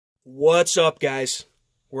What's up, guys?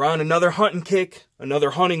 We're on another hunting kick,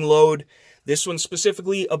 another hunting load. This one's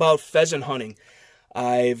specifically about pheasant hunting.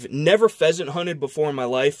 I've never pheasant hunted before in my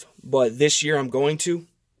life, but this year I'm going to.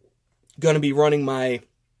 Going to be running my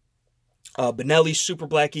Benelli Super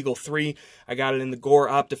Black Eagle 3. I got it in the G.O.A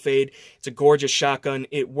Optifade. It's a gorgeous shotgun.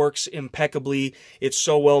 It works impeccably. It's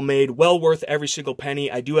so well made. Well worth every single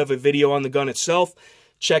penny. I do have a video on the gun itself.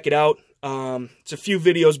 Check it out. It's a few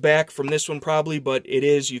videos back from this one probably, but it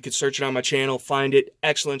is. You could search it on my channel, find it.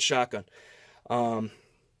 Excellent shotgun. And,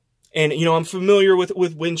 you know, I'm familiar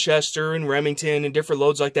with Winchester and Remington and different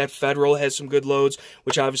loads like that. Federal has some good loads,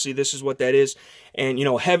 which obviously this is what that is. And, you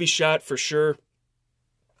know, heavy shot for sure.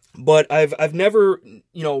 But I've never,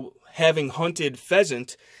 you know, having hunted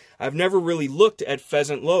pheasant, I've never really looked at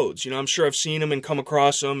pheasant loads. You know, I'm sure I've seen them and come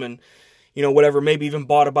across them and, you know, whatever, maybe even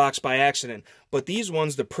bought a box by accident. But these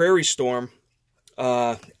ones, the Prairie Storm,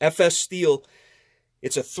 FS steel,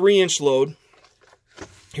 it's a 3-inch load.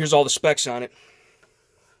 Here's all the specs on it.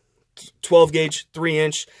 12 gauge,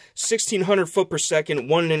 3-inch, 1600 foot per second,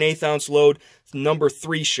 1 1/8 ounce load, number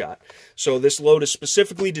 3 shot. So this load is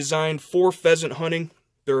specifically designed for pheasant hunting.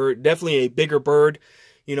 They're definitely a bigger bird,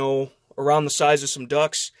 you know, around the size of some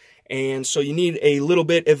ducks. And so you need a little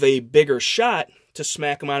bit of a bigger shot to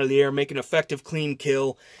smack them out of the air, make an effective, clean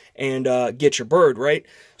kill, and get your bird, right?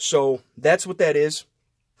 So that's what that is.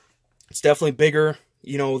 It's definitely bigger,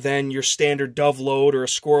 you know, than your standard dove load or a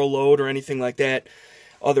squirrel load or anything like that.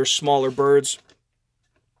 Other smaller birds.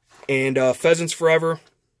 And Pheasants Forever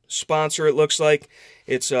sponsor, it looks like.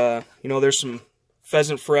 It's, you know, there's some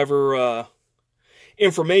Pheasant Forever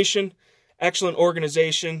information. Excellent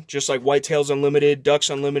organization, just like Whitetails Unlimited, Ducks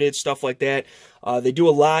Unlimited, stuff like that. They do a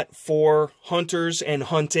lot for hunters and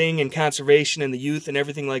hunting and conservation and the youth and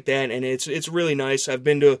everything like that, and it's really nice. I've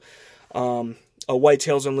been to a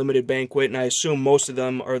Whitetails Unlimited banquet, and I assume most of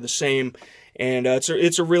them are the same. And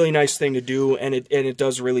it's a really nice thing to do, and it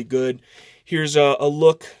does really good. Here's a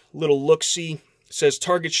little look-see. It says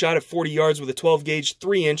target shot at 40 yards with a 12 gauge,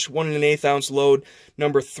 3-inch, 1 1/8 ounce load,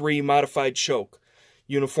 number 3 modified choke.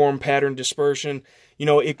 Uniform pattern dispersion. You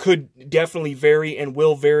know, it could definitely vary and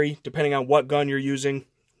will vary depending on what gun you're using,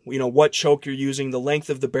 you know, what choke you're using, the length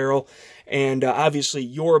of the barrel, and obviously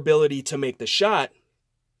your ability to make the shot.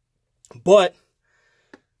 But,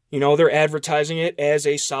 you know, they're advertising it as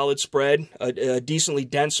a solid spread, a decently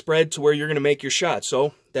dense spread to where you're going to make your shot.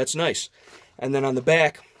 So that's nice. And then on the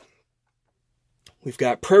back, we've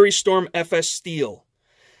got Prairie Storm FS Steel.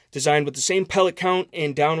 Designed with the same pellet count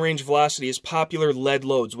and downrange velocity as popular lead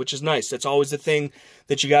loads, which is nice. That's always the thing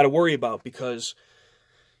that you got to worry about, because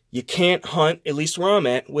you can't hunt, at least where I'm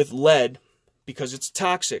at, with lead because it's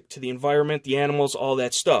toxic to the environment, the animals, all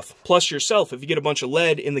that stuff. Plus yourself, if you get a bunch of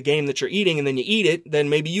lead in the game that you're eating and then you eat it, then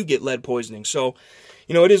maybe you get lead poisoning. So,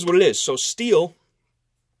 you know, it is what it is. So steel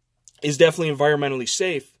is definitely environmentally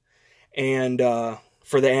safe and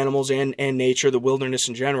for the animals and nature, the wilderness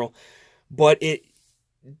in general. But it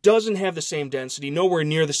doesn't have the same density, nowhere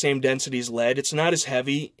near the same density as lead. It's not as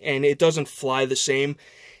heavy, and it doesn't fly the same.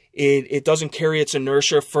 It doesn't carry its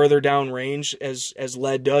inertia further down range as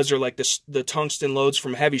lead does, or like the tungsten loads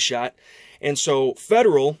from heavy shot. And so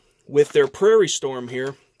Federal, with their Prairie Storm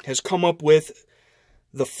here, has come up with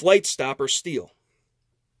the Flight Stopper Steel.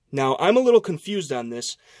 Now, I'm a little confused on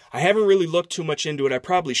this. I haven't really looked too much into it. I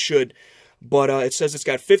probably should, but it says it's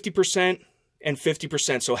got 50% and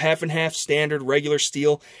 50%, so half and half standard regular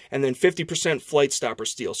steel, and then 50% Flight Stopper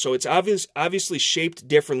steel. So it's obviously shaped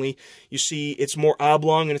differently. You see it's more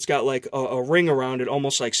oblong, and it's got like a ring around it,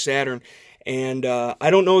 almost like Saturn. And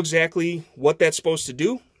I don't know exactly what that's supposed to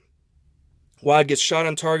do. Why it gets shot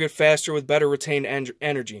on target faster with better retained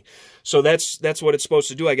energy. So that's what it's supposed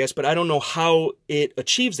to do, I guess, but I don't know how it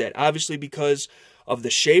achieves that. Obviously because of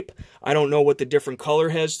the shape. I don't know what the different color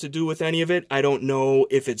has to do with any of it. I don't know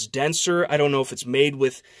if it's denser. I don't know if it's made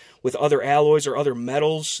with other alloys or other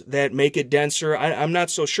metals that make it denser. I'm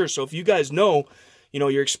not so sure. So if you guys know, you know,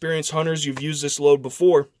 you're experienced hunters, you've used this load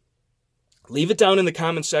before, leave it down in the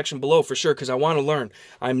comment section below for sure, because I want to learn.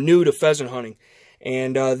 I'm new to pheasant hunting.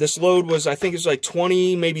 And this load was, I think it's like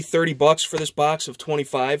 20, maybe 30 bucks for this box of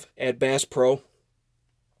 25 at Bass Pro.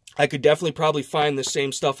 I could definitely probably find the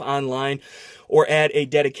same stuff online or at a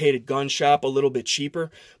dedicated gun shop a little bit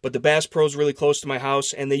cheaper. But the Bass Pro is really close to my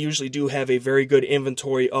house, and they usually do have a very good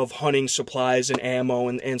inventory of hunting supplies and ammo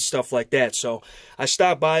and stuff like that. So I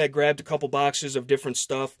stopped by, I grabbed a couple boxes of different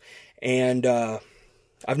stuff, and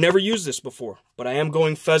I've never used this before. But I am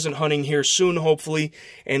going pheasant hunting here soon, hopefully,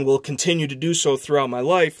 and will continue to do so throughout my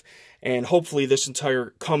life. And hopefully this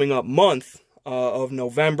entire coming up month of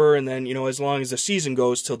November, and then, you know, as long as the season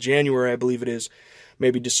goes till January, I believe it is,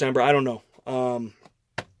 maybe December. I don't know.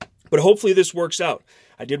 But hopefully this works out.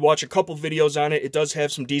 I did watch a couple videos on it. It does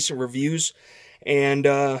have some decent reviews. And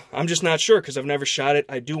I'm just not sure because I've never shot it.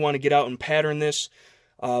 I do want to get out and pattern this.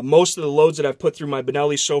 Most of the loads that I've put through my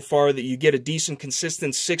Benelli so far, that you get a decent,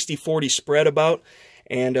 consistent 60-40 spread about.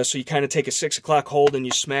 And so you kind of take a 6 o'clock hold and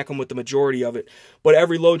you smack them with the majority of it. But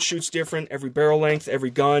every load shoots different. Every barrel length, every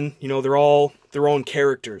gun, you know, they're all their own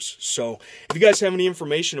characters. So if you guys have any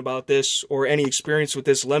information about this or any experience with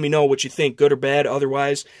this, let me know what you think, good or bad,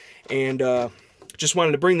 otherwise. And just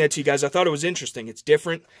wanted to bring that to you guys. I thought it was interesting. It's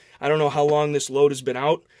different. I don't know how long this load has been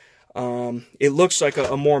out. It looks like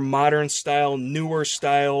a more modern style, newer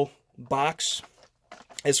style box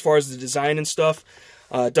as far as the design and stuff.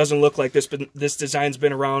 It doesn't look like this, but this design's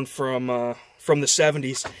been around from the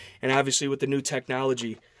 70s, and obviously with the new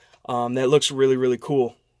technology, that looks really, really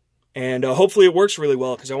cool. And hopefully it works really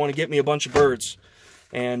well, because I want to get me a bunch of birds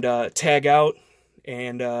and tag out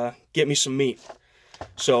and get me some meat.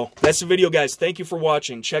 So that's the video, guys. Thank you for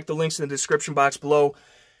watching. Check the links in the description box below.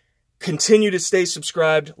 Continue to stay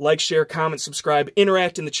subscribed, like, share, comment, subscribe,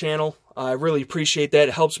 interact in the channel. I really appreciate that.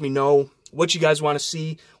 It helps me know what you guys want to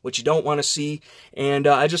see, what you don't want to see. And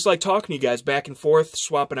I just like talking to you guys back and forth,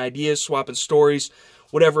 swapping ideas, swapping stories,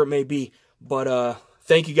 whatever it may be. But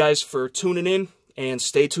thank you guys for tuning in, and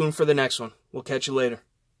stay tuned for the next one. We'll catch you later.